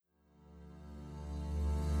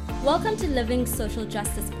Welcome to Living Social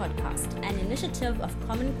Justice Podcast, an initiative of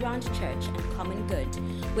Common Ground Church and Common Good,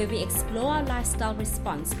 where we explore our lifestyle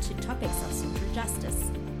response to topics of social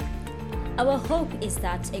justice. Our hope is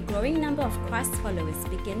that a growing number of Christ followers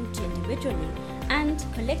begin to individually and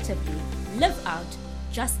collectively live out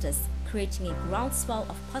justice, creating a groundswell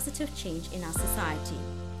of positive change in our society.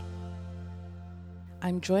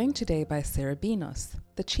 I'm joined today by Sarah Benos,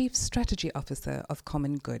 the Chief Strategy Officer of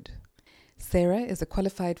Common Good. Sarah is a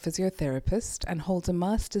qualified physiotherapist and holds a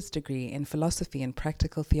master's degree in philosophy and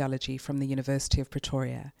practical theology from the University of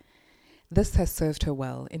Pretoria. This has served her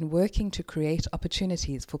well in working to create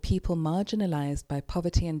opportunities for people marginalized by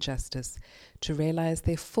poverty and justice to realize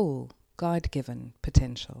their full, God-given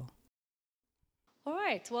potential. All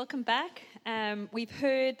right, welcome back. We've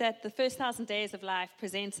heard that the first 1,000 days of life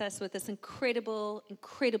presents us with this incredible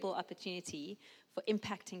opportunity for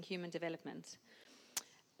impacting human development.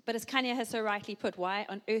 But as Kanya has so rightly put, why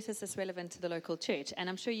on earth is this relevant to the local church? And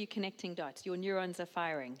I'm sure you're connecting dots. Your neurons are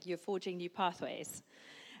firing. You're forging new pathways.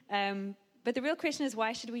 But the real question is,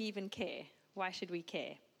 why should we even care? Why should we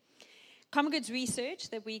care? Common Good's research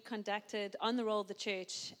that we conducted on the role of the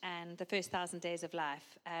church and the first 1,000 days of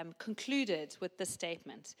life concluded with this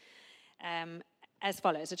statement as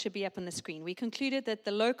follows. It should be up on the screen. We concluded that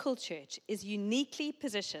the local church is uniquely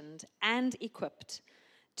positioned and equipped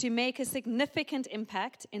to make a significant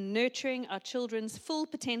impact in nurturing our children's full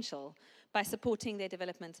potential by supporting their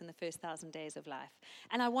development in the first 1,000 days of life.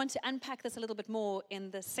 And I want to unpack this a little bit more in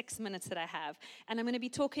the 6 minutes that I have. And I'm going to be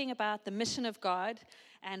talking about the mission of God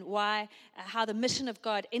and how the mission of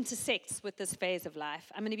God intersects with this phase of life.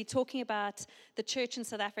 I'm going to be talking about the church in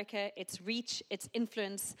South Africa, its reach, its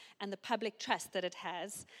influence, and the public trust that it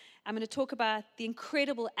has. I'm going to talk about the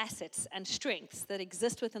incredible assets and strengths that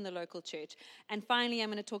exist within the local church. And finally, I'm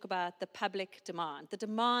going to talk about the public demand, the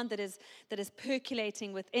demand that is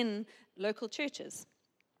percolating within local churches.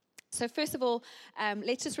 So first of all,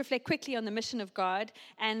 let's just reflect quickly on the mission of God.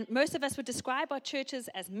 And most of us would describe our churches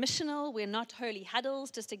as missional. We're not holy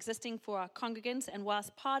huddles just existing for our congregants. And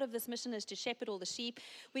whilst part of this mission is to shepherd all the sheep,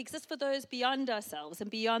 we exist for those beyond ourselves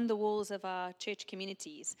and beyond the walls of our church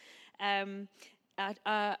communities.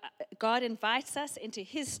 God invites us into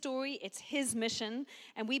His story, it's His mission,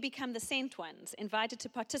 and we become the sent ones, invited to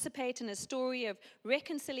participate in a story of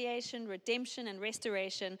reconciliation, redemption, and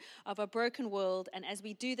restoration of a broken world. And as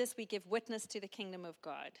we do this, we give witness to the kingdom of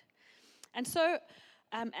God. And so,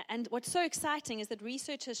 and what's so exciting is that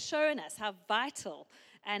research has shown us how vital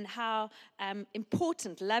and how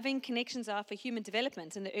important loving connections are for human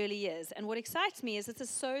development in the early years. And what excites me is this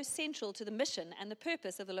is so central to the mission and the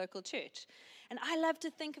purpose of the local church. And I love to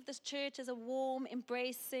think of this church as a warm,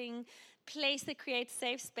 embracing place that creates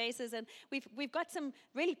safe spaces. And we've got some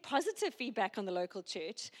really positive feedback on the local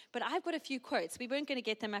church, but I've got a few quotes. We weren't going to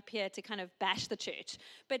get them up here to kind of bash the church.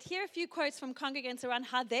 But here are a few quotes from congregants around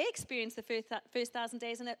how they experienced the first 1,000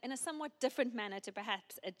 days in a somewhat different manner to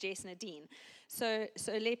perhaps Jess and Adine. So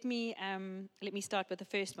let me start with the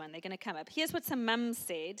first one. They're going to come up. Here's what some mums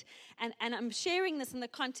said, and I'm sharing this in the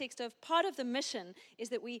context of part of the mission is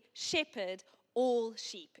that we shepherd all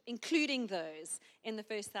sheep, including those in the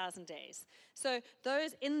first 1,000 days. So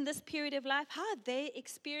those in this period of life, how are they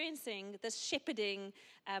experiencing this shepherding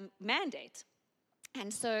mandate?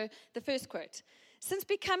 And so the first quote, since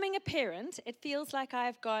becoming a parent, it feels like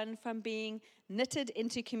I've gone from being knitted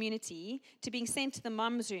into community to being sent to the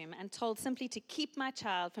mom's room and told simply to keep my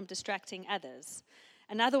child from distracting others.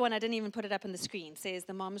 Another one, I didn't even put it up on the screen, says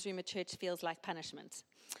the mom's room at church feels like punishment.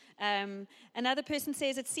 Another person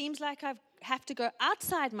says, it seems like I have to go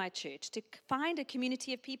outside my church to find a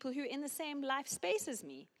community of people who are in the same life space as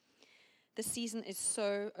me. The season is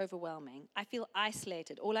so overwhelming. I feel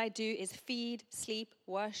isolated. All I do is feed, sleep,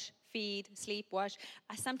 wash, feed, sleep, wash.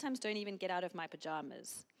 I sometimes don't even get out of my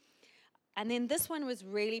pajamas. And then this one was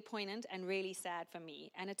really poignant and really sad for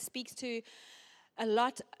me. And it speaks to a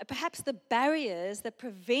lot, perhaps the barriers that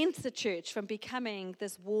prevent the church from becoming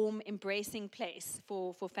this warm, embracing place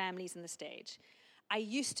for families in the stage. I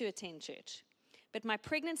used to attend church, but my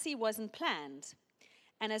pregnancy wasn't planned.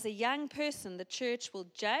 And as a young person, the church will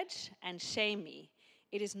judge and shame me.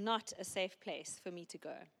 It is not a safe place for me to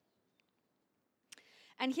go.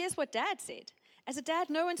 And here's what Dad said. As a dad,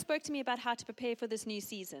 no one spoke to me about how to prepare for this new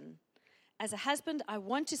season. As a husband, I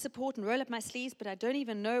want to support and roll up my sleeves, but I don't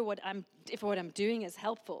even know if what I'm doing is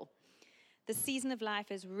helpful. The season of life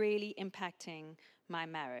is really impacting my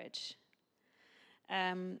marriage.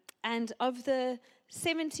 And of the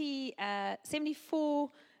 74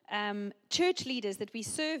 church leaders that we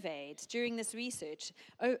surveyed during this research,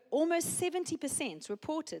 almost 70%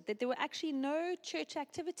 reported that there were actually no church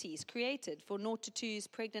activities created for 0 to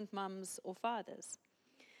 2s, pregnant mums, or fathers.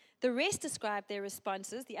 The rest described their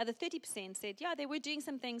responses. The other 30% said, yeah, they were doing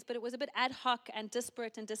some things, but it was a bit ad hoc and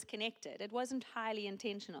disparate and disconnected. It wasn't highly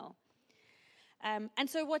intentional. And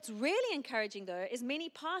so what's really encouraging, though, is many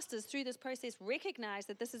pastors through this process recognize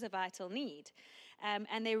that this is a vital need.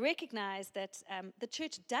 And they recognize that the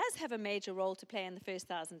church does have a major role to play in the first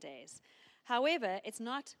 1,000 days. However, it's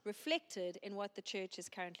not reflected in what the church is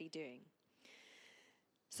currently doing.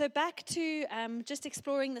 So back to just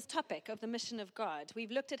exploring this topic of the mission of God.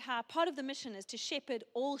 We've looked at how part of the mission is to shepherd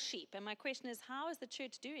all sheep. And my question is, how is the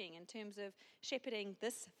church doing in terms of shepherding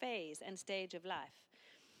this phase and stage of life?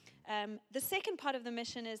 The second part of the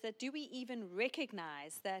mission is that do we even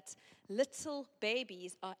recognize that little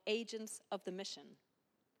babies are agents of the mission?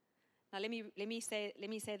 Now, let me say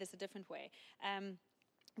this a different way.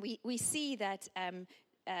 We see that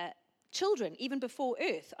children, even before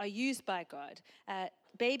earth, are used by God.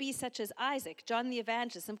 Babies such as Isaac, John the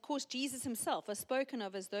Evangelist, and of course Jesus himself are spoken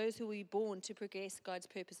of as those who will be born to progress God's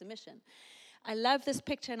purpose and mission. I love this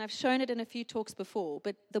picture, and I've shown it in a few talks before,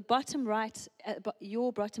 but the bottom right,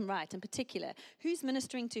 your bottom right in particular, who's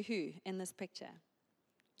ministering to who in this picture?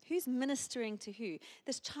 Who's ministering to who?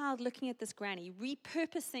 This child looking at this granny,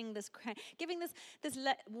 repurposing this granny, giving this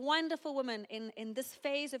wonderful woman in this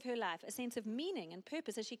phase of her life a sense of meaning and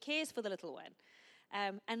purpose as she cares for the little one.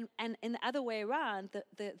 And in the other way around,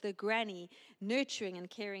 the granny nurturing and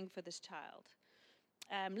caring for this child.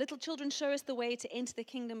 Little children show us the way to enter the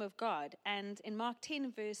kingdom of God. And in Mark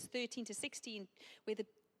 10, verse 13 to 16, where the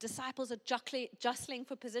disciples are jostling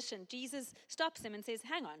for position, Jesus stops them and says,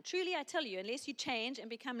 hang on, truly I tell you, unless you change and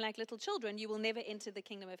become like little children, you will never enter the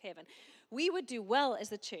kingdom of heaven. We would do well as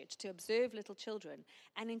the church to observe little children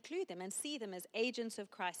and include them and see them as agents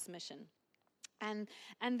of Christ's mission. And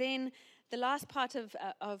then the last part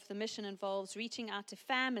of the mission involves reaching out to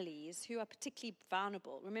families who are particularly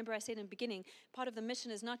vulnerable. Remember I said in the beginning, part of the mission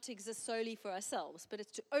is not to exist solely for ourselves, but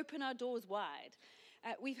it's to open our doors wide.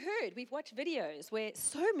 We've watched videos where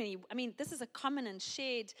this is a common and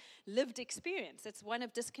shared lived experience. It's one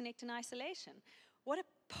of disconnect and isolation. What a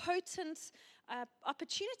potent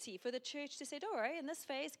opportunity for the church to say, all right, in this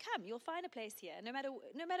phase, come, you'll find a place here. No matter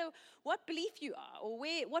what belief you are, or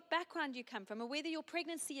what background you come from, or whether your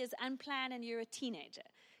pregnancy is unplanned and you're a teenager,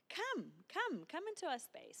 come into our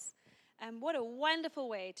space. What a wonderful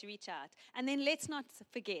way to reach out. And then let's not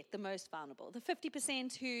forget the most vulnerable, the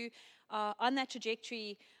 50% who are on that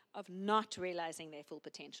trajectory of not realizing their full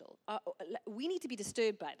potential. We need to be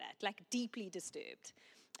disturbed by that, like deeply disturbed.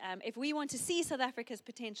 If we want to see South Africa's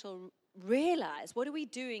potential realized, what are we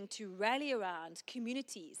doing to rally around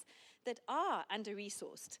communities that are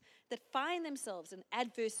under-resourced, that find themselves in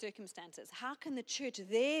adverse circumstances? How can the church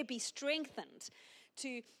there be strengthened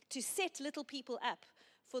to set little people up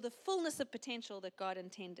for the fullness of potential that God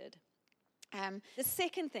intended? The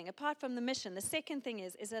second thing, apart from the mission, the second thing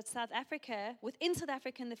is that within South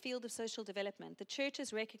Africa in the field of social development, the church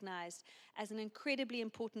is recognized as an incredibly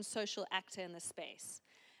important social actor in this space.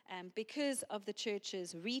 Because of the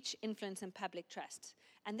church's reach, influence, and public trust.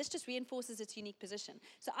 And this just reinforces its unique position.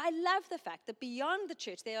 So I love the fact that beyond the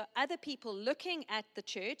church, there are other people looking at the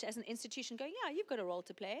church as an institution going, yeah, you've got a role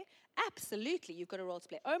to play. Absolutely, you've got a role to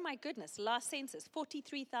play. Oh my goodness, last census,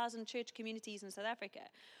 43,000 church communities in South Africa.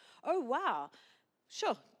 Oh wow,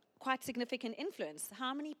 sure, quite significant influence.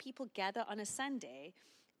 How many people gather on a Sunday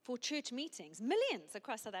for church meetings? Millions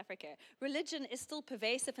across South Africa. Religion is still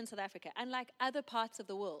pervasive in South Africa, unlike other parts of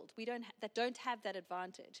the world that don't have that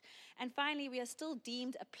advantage. And finally, we are still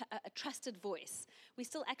deemed a trusted voice. We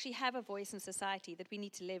still actually have a voice in society that we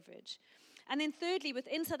need to leverage. And then thirdly,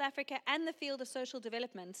 within South Africa and the field of social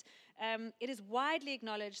development, it is widely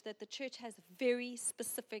acknowledged that the church has very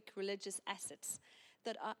specific religious assets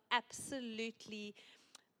that are absolutely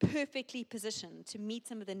perfectly positioned to meet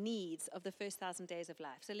some of the needs of the first 1,000 days of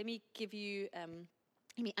life. So let me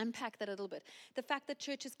unpack that a little bit. The fact that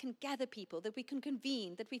churches can gather people, that we can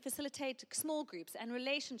convene, that we facilitate small groups and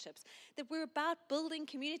relationships, that we're about building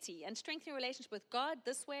community and strengthening relationship with God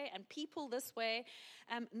this way and people this way.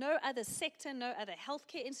 No other sector, no other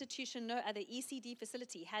healthcare institution, no other ECD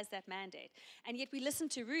facility has that mandate. And yet we listen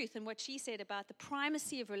to Ruth and what she said about the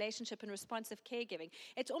primacy of relationship and responsive caregiving.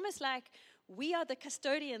 It's almost like we are the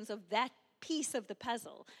custodians of that piece of the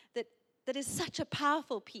puzzle that is such a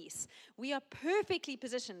powerful piece. We are perfectly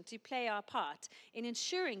positioned to play our part in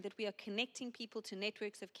ensuring that we are connecting people to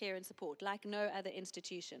networks of care and support like no other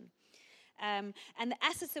institution. And the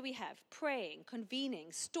assets that we have, praying,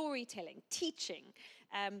 convening, storytelling, teaching,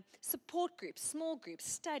 support groups, small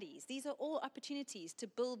groups, studies, these are all opportunities to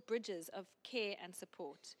build bridges of care and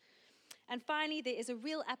support. And finally, there is a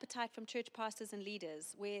real appetite from church pastors and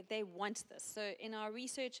leaders where they want this. So in our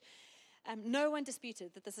research, no one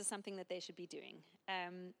disputed that this is something that they should be doing.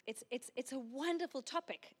 It's a wonderful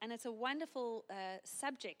topic, and it's a wonderful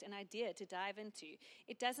subject and idea to dive into.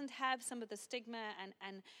 It doesn't have some of the stigma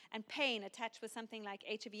and pain attached with something like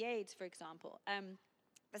HIV/AIDS, for example.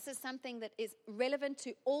 This is something that is relevant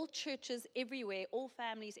to all churches everywhere, all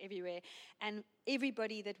families everywhere, and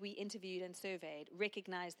everybody that we interviewed and surveyed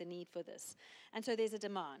recognized the need for this. And so there's a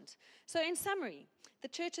demand. So in summary, the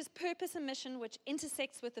church's purpose and mission, which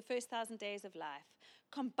intersects with the first 1,000 days of life,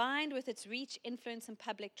 combined with its reach, influence, and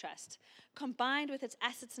public trust, combined with its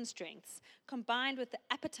assets and strengths, combined with the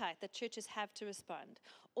appetite that churches have to respond,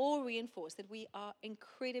 all reinforce that we are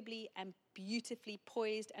incredibly and beautifully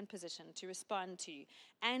poised and positioned to respond to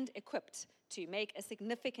and equipped to make a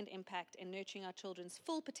significant impact in nurturing our children's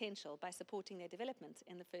full potential by supporting their development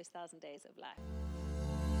in the first 1,000 days of life.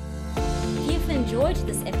 If you've enjoyed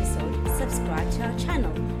this episode, subscribe to our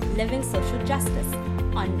channel, Living Social Justice,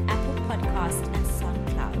 on Apple Podcasts and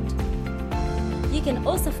SoundCloud. You can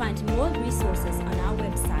also find more resources on our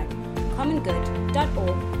website,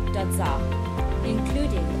 commongood.org.za,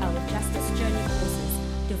 including our Justice Journey courses,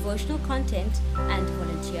 devotional content, and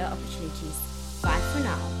volunteer opportunities.